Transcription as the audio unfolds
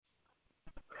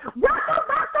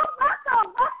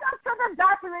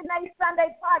Renee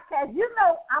Sunday podcast. You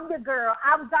know I'm your girl.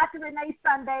 I'm Dr. Renee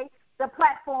Sunday, the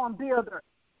platform builder.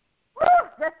 Woo,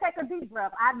 just take a deep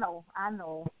breath. I know.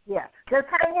 Yeah, just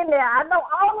hang in there. I know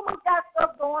all of us got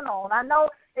stuff going on. I know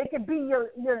it could be your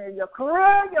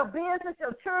career, your business,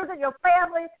 your children, your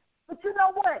family. But you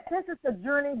know what? This is the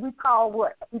journey we call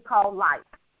what? We call life.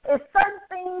 It's certain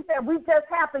things that we just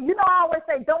have to, I always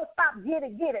say, don't stop, get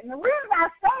it. And the reason I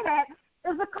say that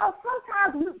is because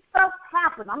sometimes stuff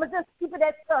happens. I'm going to just keep it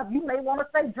at stuff. You may want to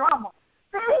say drama.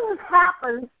 Things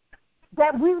happen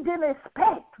that we didn't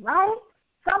expect, right?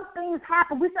 Some things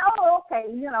happen. We say, oh, okay,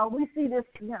 we see this,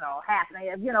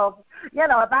 happening.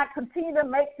 If I continue to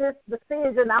make this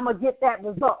decision, I'm going to get that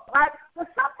result, right? But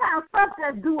sometimes stuff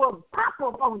just do a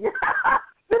pop-up on you.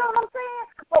 You know what I'm saying?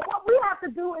 But what we have to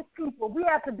do as people, we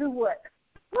have to do what?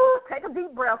 Take a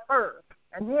deep breath first.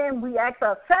 And then we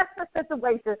actually assess the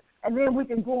situation, and then we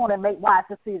can go on and make wise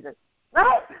decisions.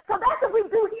 Right? So that's what we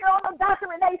do here on the Dr.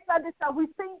 Renee Sunday Show. We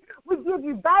give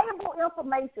you valuable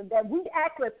information that we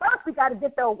actually, first we got to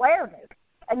get the awareness.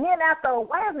 And then after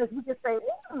awareness, we can say,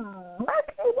 let's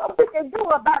see what we can do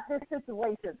about this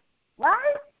situation.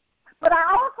 Right? But I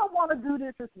also want to do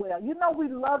this as well. We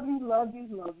love you.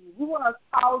 We want to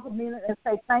pause a minute and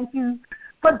say thank you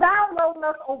for downloading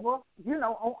us over,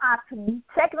 on iTunes,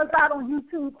 checking us out on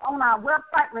YouTube, on our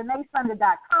website,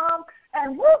 reneesunday.com,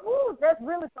 and that's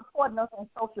really supporting us on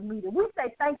social media. We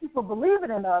say thank you for believing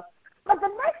in us. But the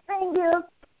next thing is,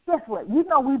 guess what? We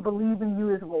believe in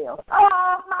you as well.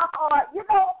 Oh, my heart.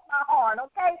 My heart,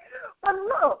 okay? But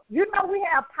look, we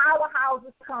have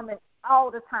powerhouses coming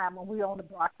all the time when we're on the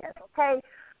broadcast, okay?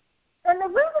 And the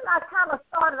reason I kind of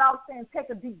started off saying take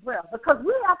a deep breath, because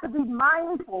we have to be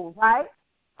mindful, right,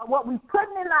 of what we're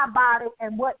putting in our body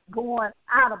and what's going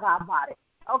out of our body,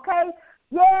 okay?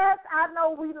 Yes, I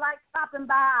know we like stopping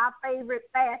by our favorite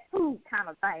fast food kind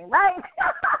of thing, right?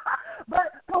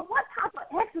 but what type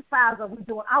of exercise are we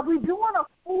doing? Are we doing a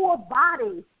full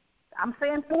body, I'm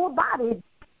saying full body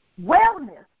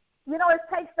wellness? It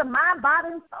takes the mind, body,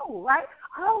 and soul, right?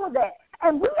 All of that.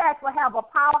 And we actually have a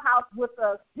powerhouse with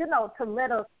us, to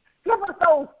let us, give us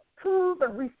those tools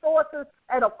and resources.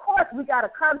 And, of course, we got to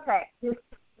contact this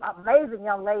amazing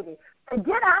young lady to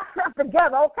get ourselves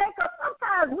together, okay? Because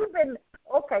sometimes we've been,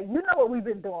 okay, you know what we've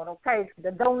been doing, okay?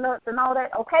 The donuts and all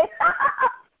that, okay?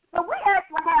 So we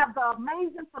actually have the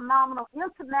amazing, phenomenal,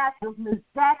 international Miss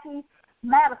Jackie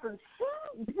Madison.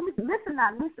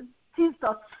 Listen. She's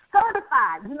a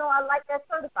certified, I like that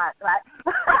certified, right?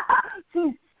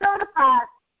 She's certified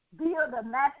via the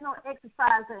National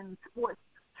Exercise and Sports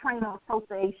Trainer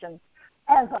Association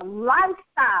as a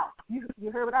lifestyle, you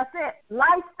heard what I said,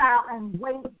 lifestyle and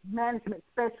weight management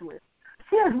specialist.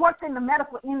 She has worked in the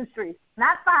medical industry,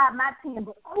 not 5, not 10,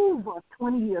 but over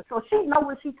 20 years. So she knows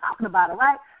what she's talking about,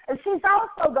 right? And she's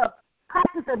also the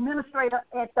practice administrator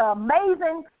at the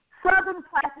amazing Southern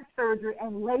Plastic Surgery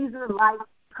and Laser Light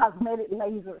Cosmetic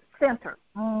Laser Center.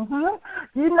 You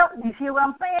hear what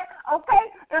I'm saying?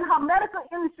 Okay. In her medical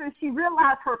industry, she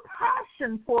realized her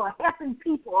passion for helping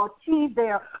people achieve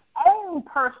their own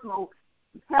personal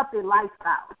healthy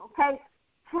lifestyles. Okay.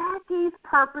 Jackie's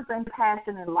purpose and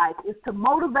passion in life is to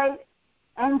motivate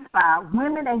and inspire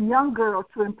women and young girls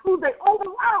to improve their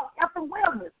overall health and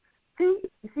wellness. You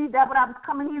see that what I was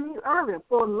coming in earlier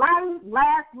for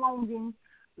last-longing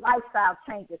lifestyle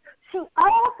changes. She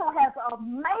also has an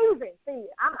amazing,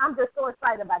 I'm just so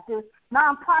excited about this,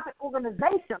 nonprofit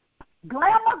organization,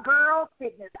 Glamour Girl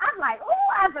Fitness. I'm like,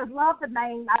 I just love the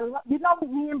name.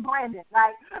 Me and Brandon,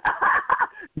 right?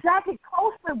 Jackie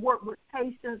closely worked with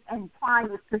patients and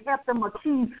clients to help them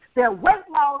achieve their weight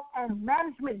loss and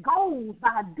management goals by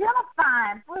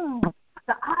identifying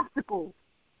the obstacles,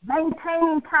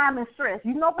 maintaining time and stress.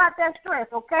 You know about that stress,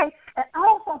 okay? And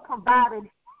also providing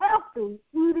healthy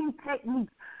eating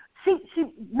techniques. She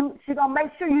gonna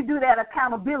make sure you do that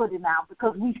accountability now,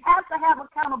 because we have to have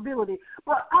accountability,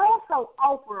 but also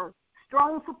offer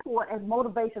strong support and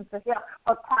motivation to help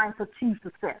our clients achieve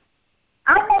success.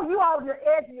 I know you all on the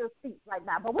edge of your seats right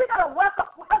now, but we're gonna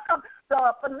welcome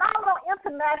the phenomenal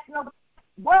international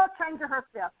world changer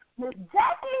herself, Miss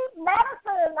Jackie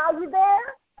Madison. Are you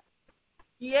there?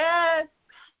 Yes.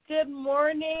 Good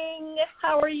morning.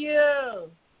 How are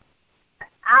you?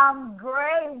 I'm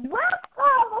great. Welcome.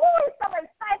 It's so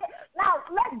excited. Now,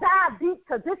 let's dive deep,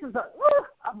 because this is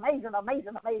amazing.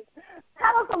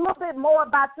 Tell us a little bit more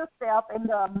about yourself and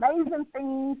the amazing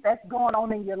things that's going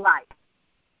on in your life.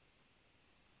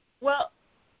 Well,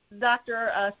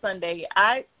 Dr. Sunday,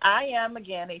 I am,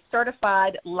 again, a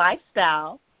certified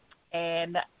lifestyle,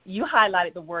 and you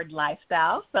highlighted the word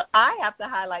lifestyle, so I have to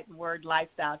highlight the word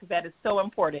lifestyle because that is so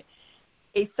important.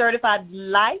 a certified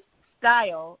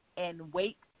lifestyle and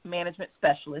weight management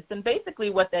specialist. And basically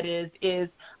what that is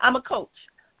I'm a coach.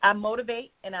 I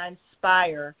motivate and I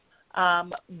inspire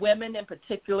women in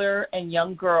particular and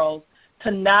young girls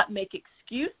to not make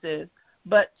excuses,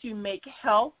 but to make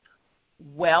health,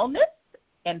 wellness,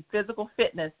 and physical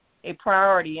fitness a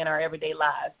priority in our everyday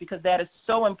lives, because that is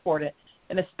so important.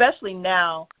 And especially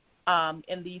now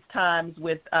in these times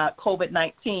with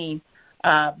COVID-19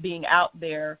 being out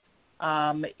there,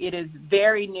 it is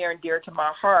very near and dear to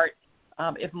my heart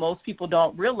if most people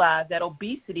don't realize that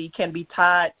obesity can be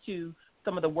tied to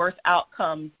some of the worst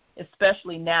outcomes,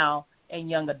 especially now in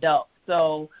young adults.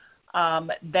 So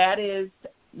that is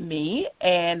me,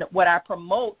 and what I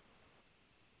promote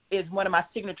is one of my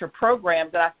signature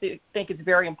programs that I think is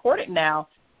very important now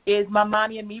is my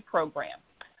Mommy and Me program.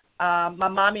 My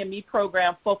Mommy and Me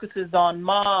program focuses on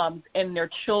moms and their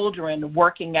children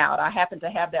working out. I happen to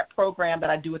have that program that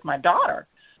I do with my daughter.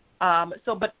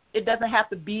 But it doesn't have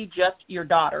to be just your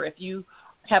daughter. If you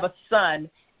have a son,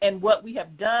 and what we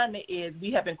have done is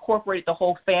we have incorporated the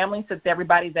whole family since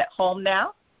everybody's at home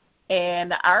now.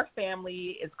 And our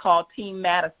family is called Team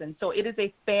Madison. So it is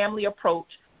a family approach,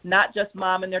 not just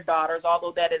mom and their daughters,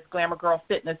 although that is Glamour Girl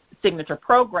Fitness signature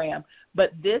program.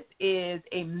 But this is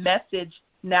a message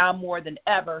now more than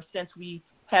ever, since we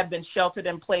have been sheltered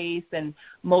in place and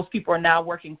most people are now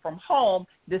working from home.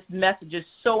 This message is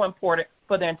so important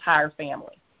for the entire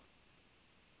family.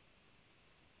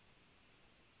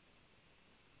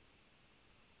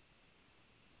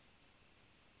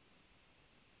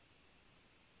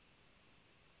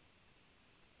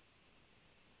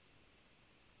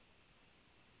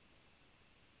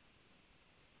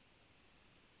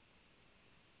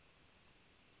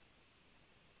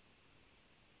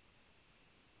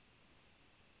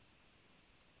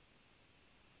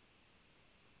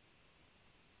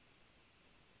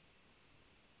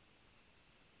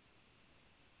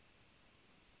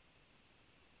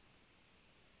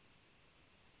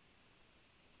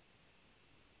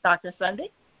 Dr.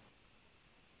 Sunday?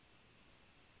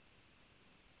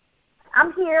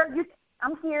 I'm here.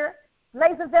 I'm here.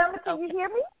 Ladies and gentlemen, can you hear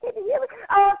me? Can you hear me?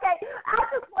 Oh, okay. I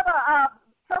just want to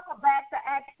circle back to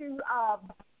ask you,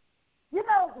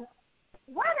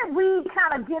 where did we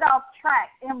kind of get off track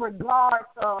in regards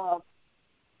of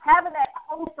having that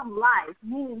wholesome life,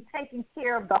 meaning taking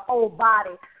care of the whole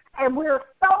body? And we're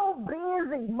so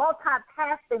busy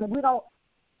multitasking, we don't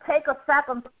take a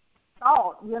second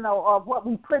thought, of what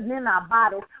we put in our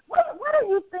bodies. What do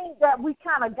you think that we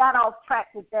kind of got off track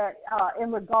with that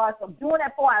in regards of doing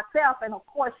that for ourselves and, of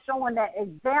course, showing that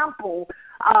example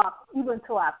even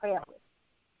to our families?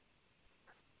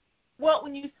 Well,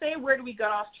 when you say where do we get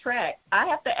off track, I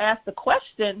have to ask the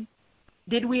question,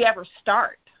 did we ever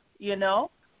start, And I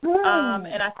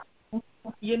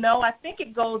think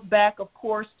it goes back, of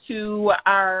course, to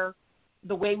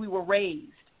the way we were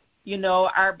raised,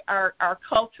 our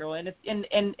cultural. And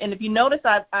if you notice,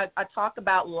 I talk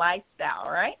about lifestyle,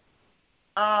 right?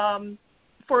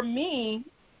 For me,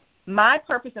 my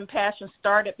purpose and passion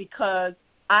started because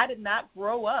I did not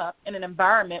grow up in an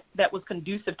environment that was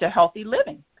conducive to healthy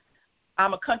living.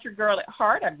 I'm a country girl at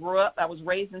heart. I was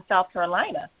raised in South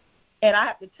Carolina. And I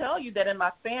have to tell you that in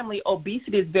my family,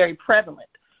 obesity is very prevalent.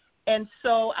 And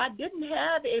so I didn't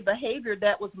have a behavior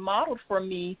that was modeled for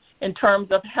me in terms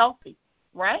of healthy,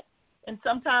 right? And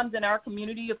sometimes in our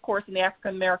community, of course, in the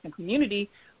African-American community,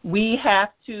 we have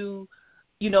to,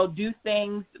 do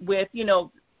things with,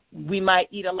 we might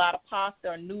eat a lot of pasta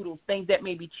or noodles, things that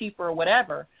may be cheaper or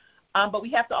whatever. But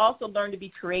we have to also learn to be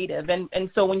creative.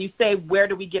 And so when you say, where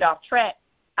do we get off track,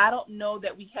 I don't know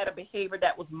that we had a behavior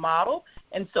that was modeled.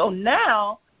 And so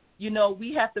now,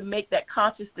 we have to make that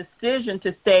conscious decision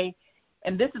to say,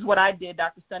 and this is what I did,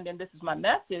 Dr. Sunday, and this is my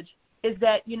message, is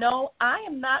that, I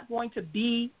am not going to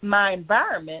be my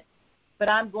environment, but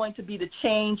I'm going to be the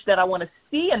change that I want to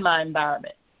see in my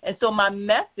environment. And so my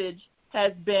message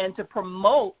has been to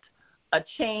promote a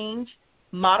change,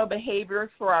 model behavior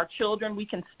for our children. We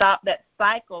can stop that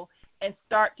cycle and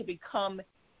start to become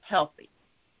healthy.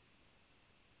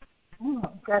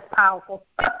 That's powerful.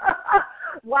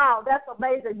 Wow, that's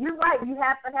amazing. You're right. You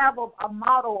have to have a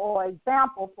model or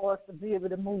example for us to be able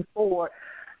to move forward.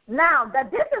 Now,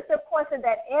 this is the question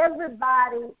that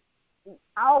everybody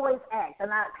always asks,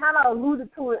 and I kind of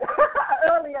alluded to it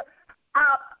earlier.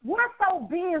 We're so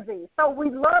busy, so we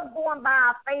love going by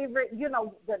our favorite,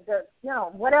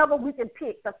 whatever we can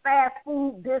pick, the fast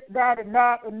food, this, that, and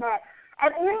that, and that.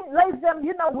 And ladies and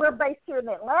gentlemen, we're based here in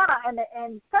Atlanta,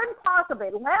 and certain parts of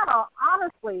Atlanta,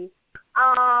 honestly,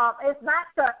 it's not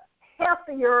the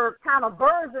healthier kind of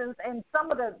versions, and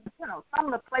some of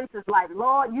the places like,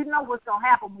 Lord, you know what's going to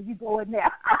happen when you go in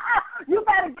there. You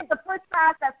better get the French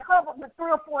fries that's covered with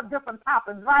 3 or 4 different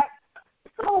toppings, right?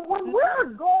 So when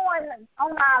we're going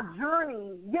on our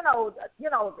journey,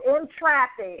 in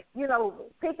traffic,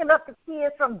 picking up the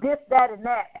kids from this, that, and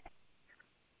that,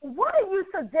 what do you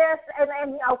suggest?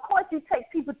 And of course, you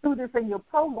take people through this in your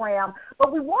program,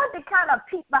 but we want to kind of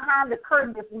peek behind the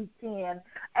curtain if we can.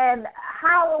 And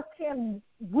how can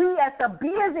we, as a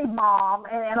busy mom,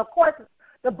 and of course,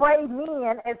 the brave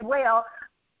men as well,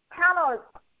 kind of,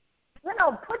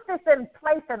 put this in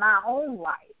place in our own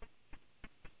life?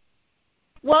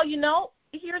 Well,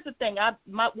 here's the thing.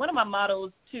 One of my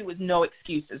mottos, too, is no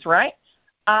excuses, right?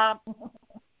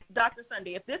 Dr.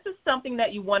 Sunday, if this is something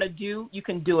that you want to do, you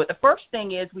can do it. The first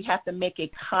thing is we have to make a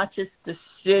conscious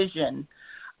decision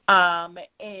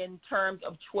in terms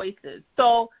of choices.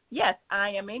 So, yes,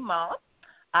 I am a mom.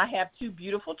 I have 2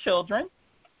 beautiful children.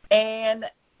 And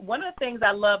one of the things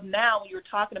I love now when you're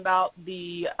talking about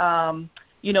the,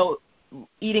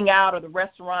 eating out or the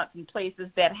restaurants and places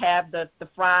that have the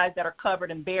fries that are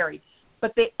covered in berries,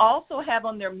 but they also have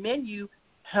on their menu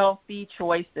healthy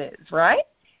choices, right?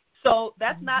 So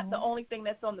that's not the only thing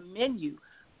that's on the menu.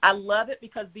 I love it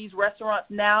because these restaurants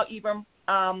now even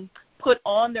put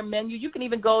on their menu. You can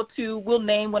even go to, we'll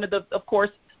name one of the, of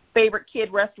course, favorite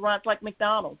kid restaurants like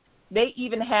McDonald's. They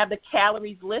even have the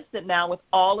calories listed now with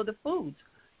all of the foods.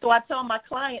 So I tell my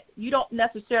clients, you don't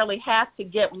necessarily have to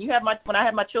get, when I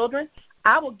have my children,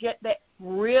 I will get that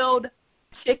grilled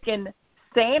chicken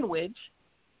sandwich,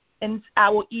 and I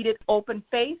will eat it open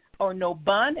face or no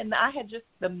bun, and I had just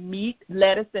the meat,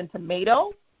 lettuce, and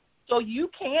tomato. So you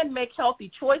can make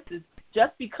healthy choices.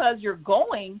 Just because you're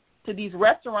going to these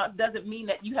restaurants doesn't mean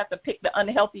that you have to pick the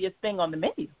unhealthiest thing on the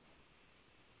menu.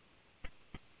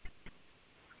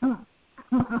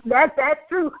 That's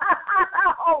true.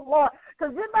 Oh, Lord.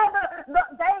 Because, they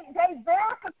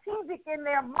very strategic in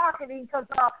their marketing because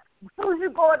as soon as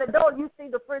you go in the door, you see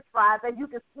the French fries and you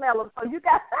can smell them. So you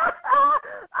got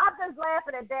I'm just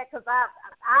laughing at that because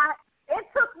it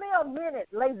took me a minute,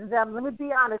 ladies and gentlemen, let me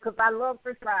be honest, because I love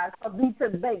French fries, for me to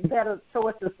make better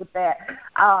choices with that.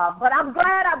 But I'm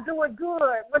glad I'm doing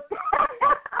good with that.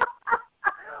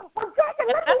 Well,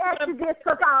 Jackie, let me ask you this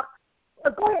because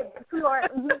go ahead,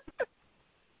 sweetheart.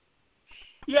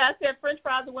 Yeah, I said French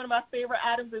fries are one of my favorite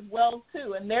items as well,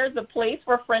 too. And there's a place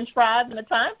for French fries and a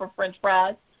time for French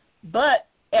fries. But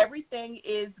everything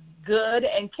is good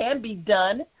and can be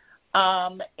done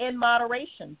in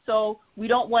moderation. So we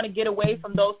don't want to get away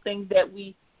from those things that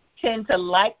we tend to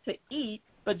like to eat,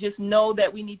 but just know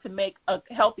that we need to make a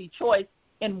healthy choice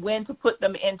in when to put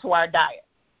them into our diet.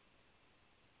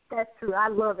 That's true. I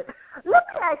love it. Let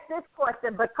me ask this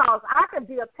question because I could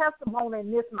be a testimony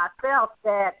in this myself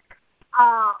that,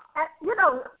 I'm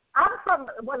from,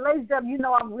 ladies and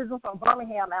gentlemen, I'm originally from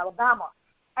Birmingham, Alabama.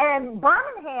 And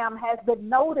Birmingham has been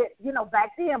noted,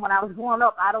 back then when I was growing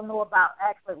up, I don't know about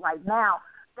actually right now,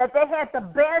 that they had the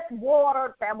best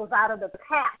water that was out of the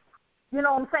tap. You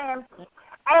know what I'm saying?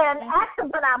 And actually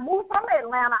when I moved from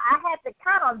Atlanta, I had to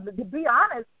kind of, to be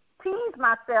honest, tease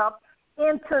myself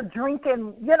into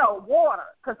drinking, water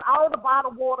because all the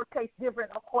bottled water tastes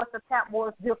different. Of course, the tap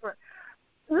water is different.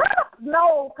 Let us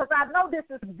know, because I know this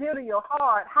is dear to your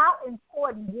heart, how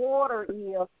important water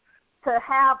is to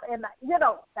have in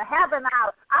our,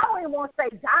 I don't even want to say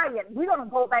diet. We're going to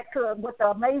go back to with the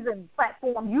amazing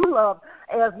platform you love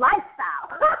as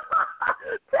lifestyle.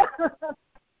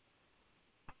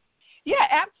 Yeah,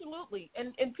 absolutely.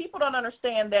 And people don't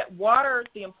understand that water,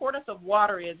 the importance of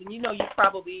water is, and you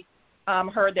probably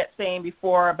heard that saying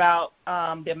before about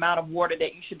the amount of water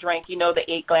that you should drink, the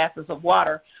 8 glasses of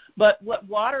water. But what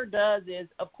water does is,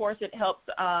 of course, it helps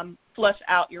flush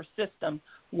out your system.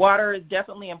 Water is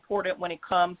definitely important when it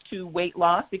comes to weight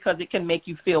loss because it can make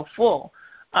you feel full.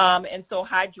 And so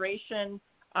hydration,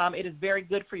 it is very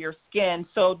good for your skin.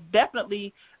 So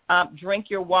definitely drink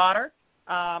your water.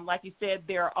 Like you said,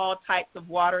 there are all types of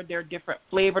water. There are different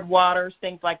flavored waters,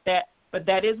 things like that. But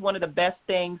that is one of the best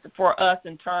things for us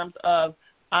in terms of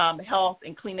health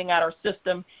and cleaning out our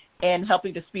system and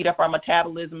helping to speed up our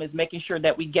metabolism is making sure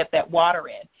that we get that water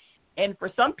in. And for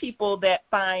some people that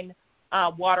find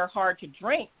water hard to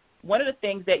drink, one of the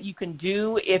things that you can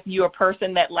do if you're a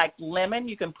person that likes lemon,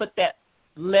 you can put that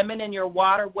lemon in your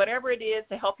water, whatever it is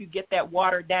to help you get that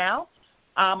water down.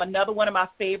 Another one of my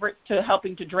favorites to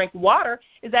helping to drink water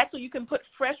is actually you can put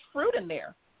fresh fruit in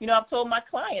there. I've told my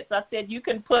clients, I said you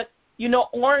can put,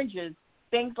 oranges,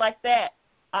 things like that.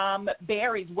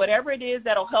 Berries, whatever it is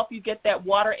that'll help you get that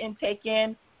water intake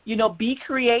in, be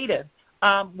creative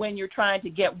when you're trying to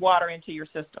get water into your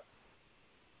system.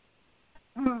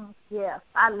 Yes,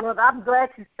 I love it. I'm glad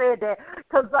you said that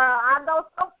because I know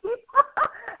some people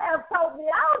have told me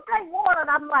I don't drink water, and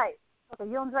I'm like, okay,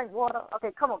 you don't drink water?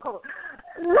 Okay, come on.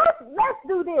 Let's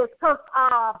do this because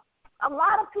a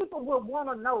lot of people will want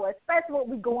to know, especially what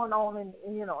we're going on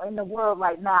in the world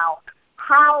right now,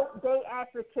 how they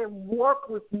actually can work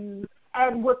with you,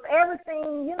 and with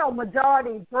everything,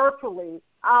 majority virtually.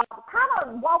 Kind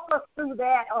of walk us through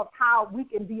that of how we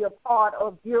can be a part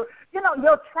of your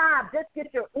tribe. Just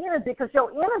get your energy, because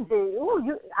your energy,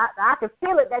 I can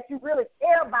feel it that you really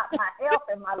care about my health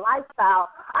and my lifestyle.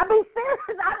 I mean,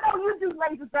 seriously, I know you do,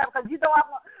 ladies and gentlemen, because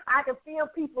I can feel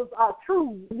people's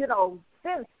true,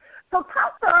 sense. So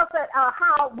talk to us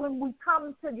how when we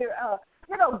come to your,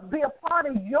 be a part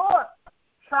of your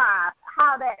tribe,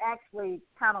 how that actually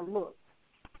kind of looks.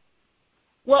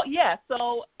 Well, yeah,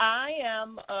 so I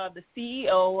am the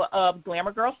CEO of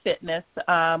Glamour Girl Fitness.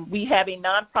 We have a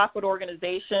nonprofit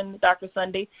organization, Dr.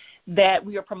 Sunday, that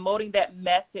we are promoting that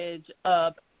message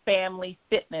of family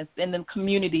fitness in the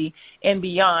community and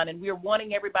beyond. And we are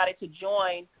wanting everybody to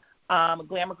join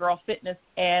Glamour Girl Fitness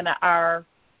and our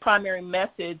primary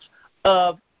message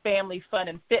of family fun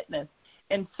and fitness.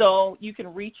 And so you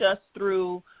can reach us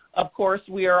through, of course,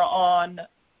 we are on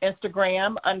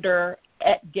Instagram under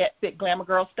Get Fit Glamour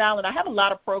Girl Style, and I have a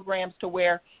lot of programs to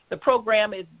where the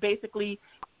program is basically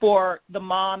for the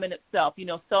mom in itself.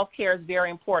 Self-care is very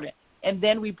important, and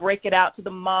then we break it out to the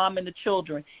mom and the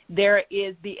children. There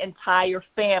is the entire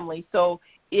family, so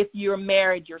if you're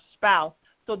married, your spouse.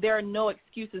 So there are no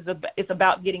excuses. It's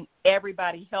about getting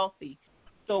everybody healthy.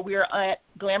 So we're at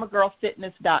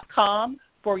glamourgirlfitness.com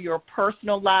for your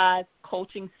personalized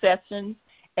coaching sessions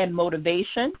and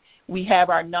motivation. We have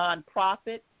our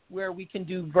nonprofit where we can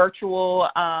do virtual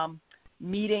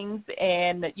meetings,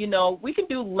 and, we can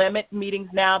do limit meetings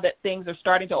now that things are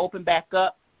starting to open back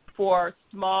up for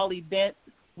small events.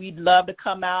 We'd love to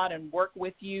come out and work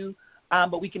with you,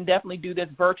 but we can definitely do this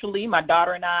virtually. My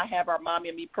daughter and I have our Mommy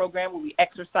and Me program where we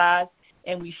exercise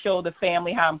and we show the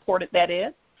family how important that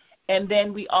is. And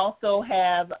then we also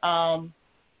have of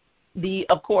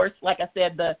course, like I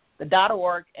said, the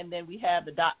 .org, and then we have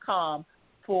the .com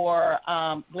for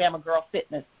Glamour Girl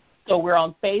Fitness. So we're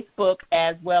on Facebook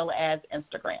as well as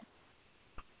Instagram.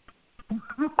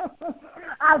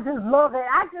 I just love it.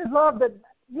 I just love the,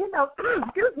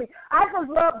 excuse me, I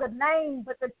just love the name,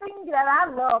 but the thing that I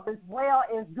love as well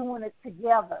is doing it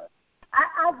together.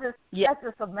 That's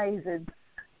just amazing.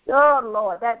 Oh,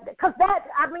 Lord, because how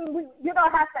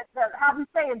we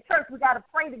say in church, we got to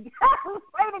pray together. We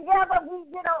pray together,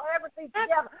 everything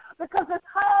together, because it's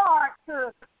hard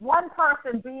to one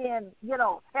person being,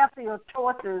 healthier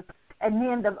choices, and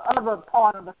then the other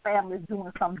part of the family is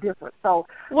doing something different. So,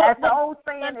 as the old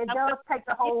saying, it does take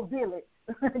the whole village.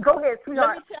 Go ahead,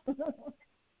 sweetheart.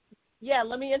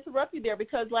 Let me interrupt you there,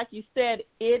 because like you said,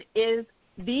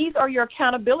 these are your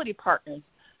accountability partners.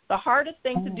 The hardest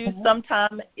thing to do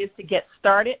sometimes is to get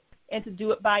started and to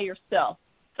do it by yourself.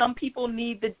 Some people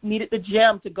needed the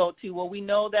gym to go to. Well, we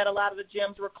know that a lot of the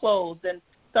gyms were closed, and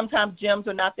sometimes gyms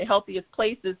are not the healthiest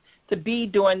places to be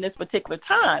during this particular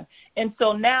time. And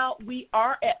so now we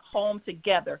are at home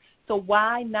together. So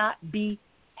why not be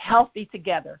healthy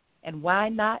together? And why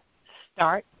not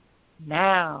start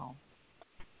now?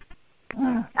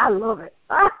 I love it.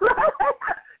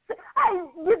 Hey,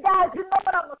 you guys, you know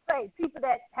what I'm going to say. People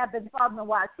that have been following a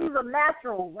while, she's a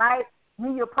natural, right?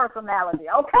 Me, your personality,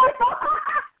 okay?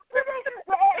 We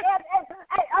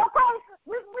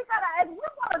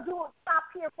want to stop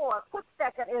here for a quick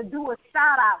second and do a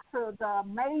shout-out to the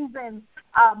amazing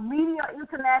media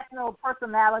international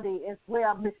personality as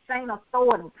well, Miss Shana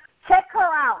Thornton. Check her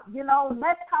out.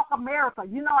 Let's Talk America.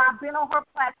 I've been on her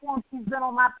platform. She's been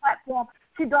on my platform.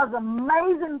 She does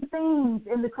amazing things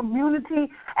in the community,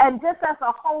 and just as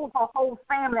a whole, her whole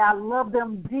family, I love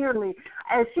them dearly.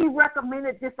 And she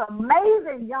recommended this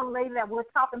amazing young lady that we're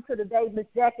talking to today, Miss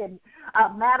Jackie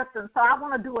Madison. So I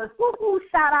want to do a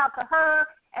shout out to her,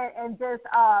 and just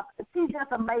she's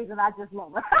just amazing. I just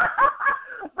love her.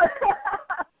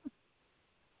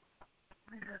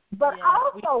 But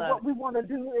also what we want to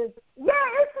do is, isn't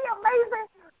she amazing?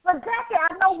 But Jackie, I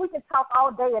know we can talk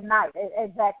all day and night,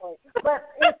 exactly. But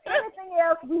if anything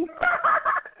else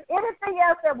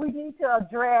that we need to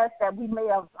address that we may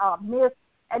have missed,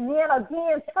 and then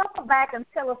again, circle back and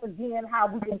tell us again how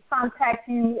we can contact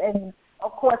you, and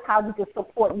of course how we can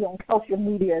support you on social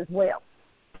media as well.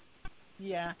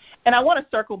 Yeah, and I want to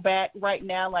circle back right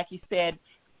now, like you said,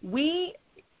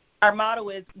 our motto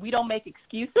is we don't make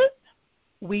excuses,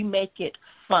 we make it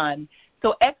fun.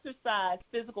 So exercise,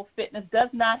 physical fitness does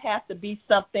not have to be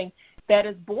something that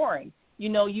is boring. You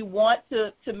know, you want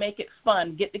to make it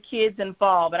fun, get the kids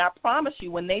involved. And I promise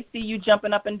you, when they see you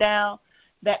jumping up and down,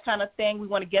 that kind of thing, we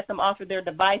want to get them off of their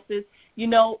devices. You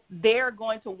know, they're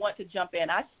going to want to jump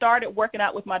in. I started working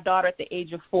out with my daughter at the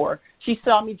age of 4. She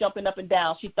saw me jumping up and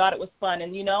down. She thought it was fun.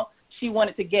 And, you know, she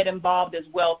wanted to get involved as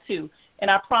well, too.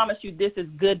 And I promise you, this is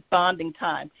good bonding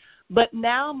time. But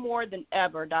now more than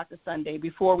ever, Dr. Sunday,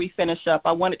 before we finish up,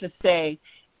 I wanted to say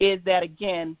is that,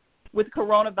 again, with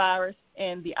coronavirus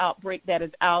and the outbreak that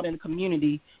is out in the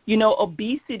community, you know,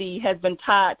 obesity has been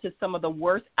tied to some of the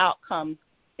worst outcomes,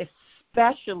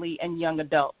 especially in young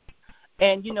adults.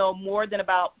 And, you know, more than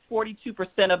about 42%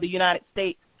 of the United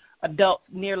States adults,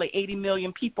 nearly 80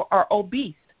 million people, are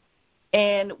obese.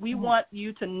 And we want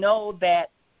you to know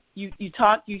that you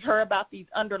heard about these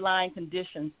underlying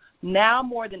conditions. Now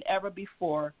more than ever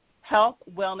before, health,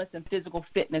 wellness, and physical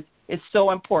fitness is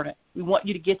so important. We want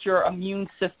you to get your immune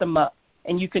system up.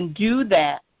 And you can do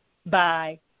that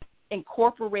by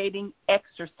incorporating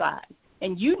exercise.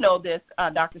 And you know this,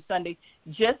 Dr. Sunday,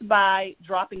 just by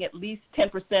dropping at least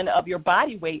 10% of your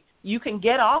body weight, you can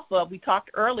get off of, we talked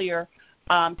earlier,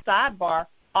 sidebar,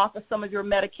 off of some of your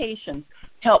medications,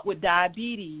 help with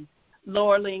diabetes,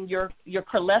 lowering your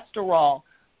cholesterol,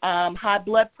 high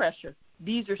blood pressure.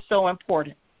 These are so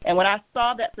important. And when I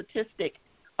saw that statistic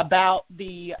about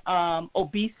the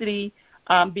obesity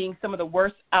being some of the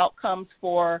worst outcomes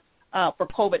for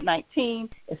COVID-19,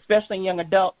 especially in young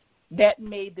adults, that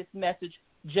made this message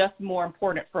just more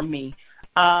important for me.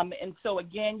 And so,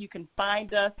 again, you can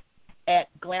find us at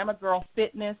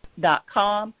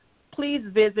glamourgirlfitness.com. Please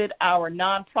visit our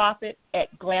nonprofit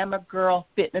at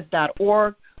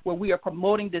glamourgirlfitness.org, where we are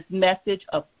promoting this message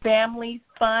of family,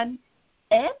 fun,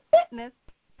 and fitness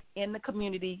in the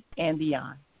community and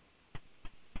beyond.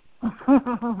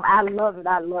 I love it.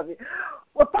 I love it.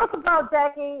 Well, first of all,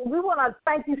 Jackie, we want to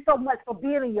thank you so much for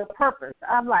being in your purpose.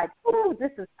 I'm like, ooh,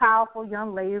 this is powerful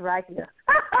young lady right here.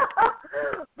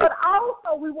 But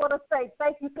also we want to say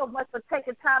thank you so much for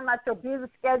taking time out your busy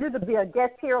schedule to be a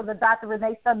guest here on the Dr.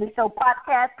 Renee Sunday Show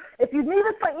podcast. If you need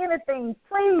us for anything,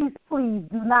 please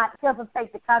do not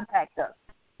hesitate to contact us.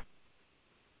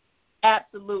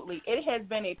 Absolutely. It has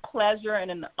been a pleasure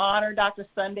and an honor, Dr.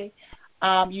 Sunday.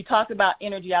 You talked about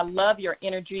energy. I love your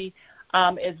energy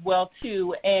as well,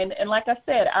 too. And like I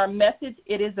said, our message,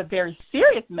 it is a very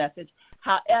serious message.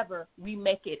 However, we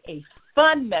make it a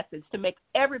fun message to make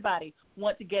everybody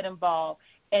want to get involved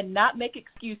and not make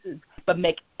excuses, but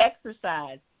make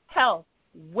exercise, health,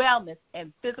 wellness,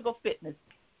 and physical fitness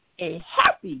a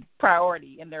happy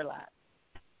priority in their lives.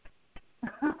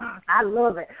 I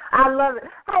love it. I love it.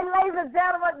 Hey, ladies and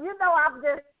gentlemen,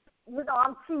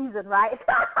 I'm cheesing, right?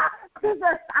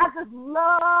 I just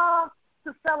love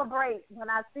to celebrate when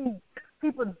I see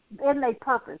people in their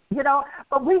purpose,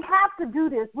 But we have to do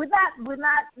this. We're not,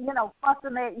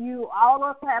 fussing at you. All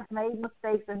of us have made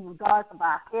mistakes in regards to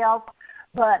our health.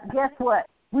 But guess what?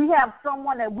 We have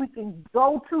someone that we can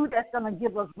go to that's going to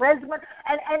give us regimen.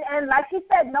 And like he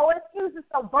said, no excuses.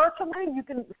 So virtually, you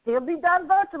can still be done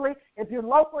virtually. If you're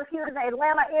local here in the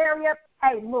Atlanta area,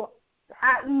 hey, look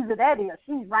how easy that is.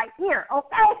 She's right here,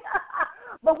 okay?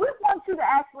 But we want you to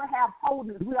actually have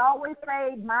wholeness. We always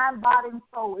say mind, body, and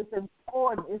soul. It's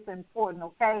important,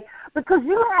 okay? Because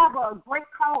you have a great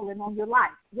calling on your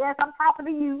life. Yes, I'm talking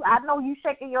to you. I know you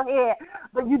shaking your head,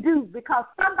 but you do, because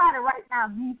somebody right now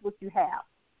needs what you have.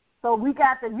 So we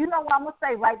got to, you know what I'm going to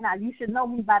say right now. You should know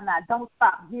me by now. Don't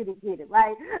stop. Get it,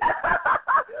 right?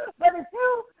 But if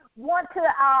you want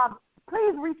to,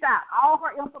 please reach out. All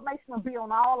her information will be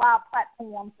on all our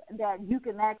platforms that you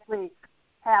can actually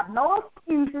have no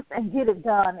excuses and get it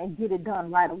done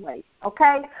right away,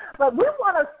 okay? But we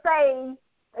want to say,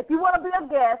 if you want to be a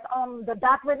guest on the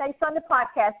Dr. Renee Sunday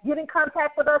podcast, get in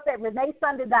contact with us at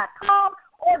reneesunday.com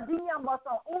or DM us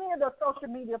on any of the social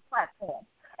media platforms.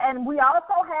 And we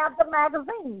also have the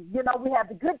magazine. We have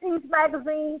the Good Deeds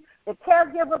magazine, the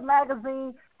Caregiver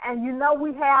magazine, and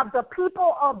we have the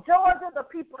people of Georgia, the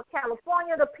people of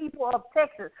California, the people of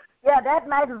Texas. Yeah, that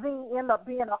magazine ended up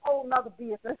being a whole nother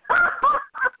business.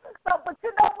 But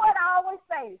you know what I always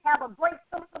say? Have a great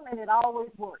system, and it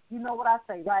always works. You know what I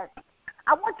say, right?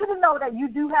 I want you to know that you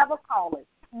do have a calling.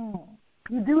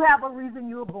 You do have a reason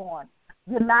you were born.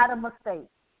 You're not a mistake.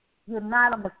 You're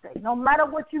not a mistake. No matter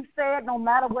what you've said, no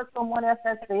matter what someone else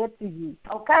has said to you,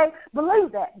 okay?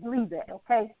 Believe that,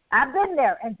 okay? I've been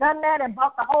there and done that and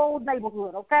bought the whole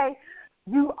neighborhood, okay?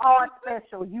 You are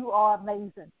special. You are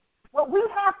amazing. What we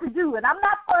have to do, and I'm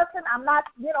not fussing, I'm not,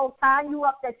 tying you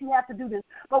up that you have to do this,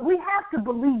 but we have to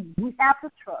believe, we have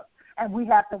to trust, and we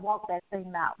have to walk that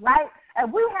thing out, right?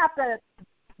 And we have to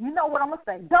You know what I'm going to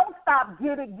say. Don't stop,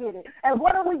 get it, get it. And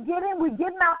what are we getting? We're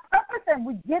getting our purpose, and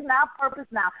we're getting our purpose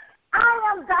now.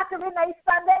 I am Dr. Renee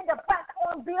Sunday, the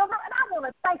platform builder, and I want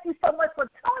to thank you so much for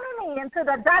tuning in to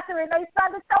the Dr. Renee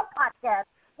Sunday Show podcast.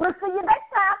 We'll see you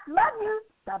next time. Love you.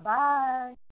 Bye-bye.